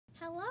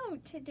So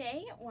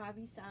today at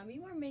Wabi Sabi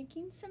we're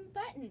making some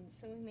buttons.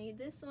 So we made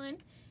this one.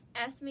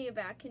 Ask me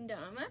about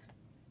kendama.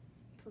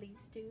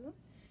 Please do.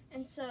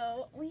 And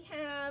so we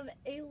have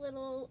a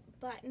little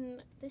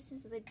button. This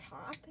is the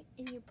top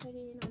and you put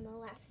it in on the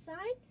left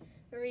side.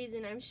 The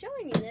reason I'm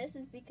showing you this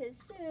is because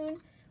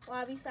soon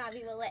Wabi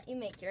Sabi will let you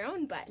make your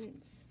own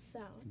buttons. So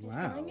as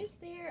long as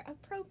they're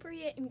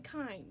appropriate and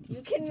kind,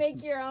 you can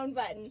make your own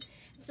button.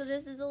 So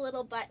this is the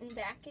little button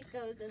back. It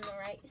goes in the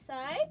right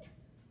side.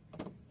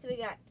 So we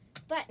got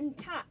button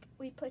top.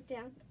 We put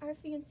down our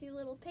fancy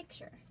little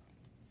picture.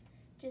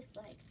 Just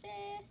like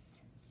this,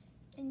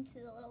 into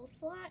the little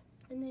slot.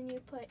 And then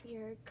you put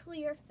your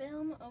clear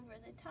film over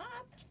the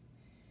top,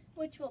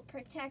 which will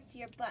protect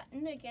your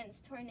button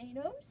against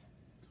tornadoes.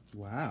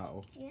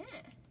 Wow. Yeah.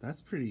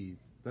 That's a pretty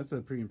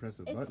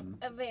impressive button.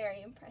 It's a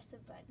very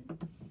impressive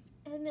button.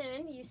 And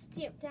then you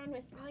stamp down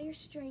with all your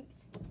strength.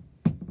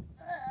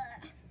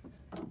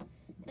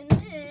 And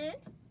then,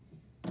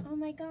 oh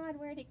my God,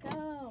 where'd it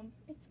go?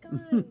 It's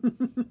gone.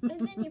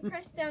 And then you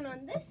press down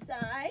on this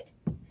side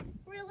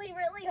really,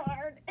 really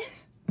hard.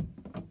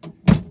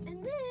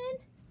 And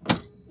then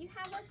you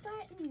have a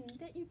button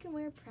that you can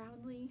wear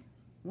proudly.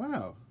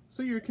 Wow.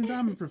 So you're a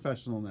kendama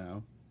professional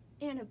now.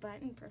 And a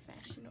button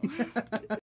professional.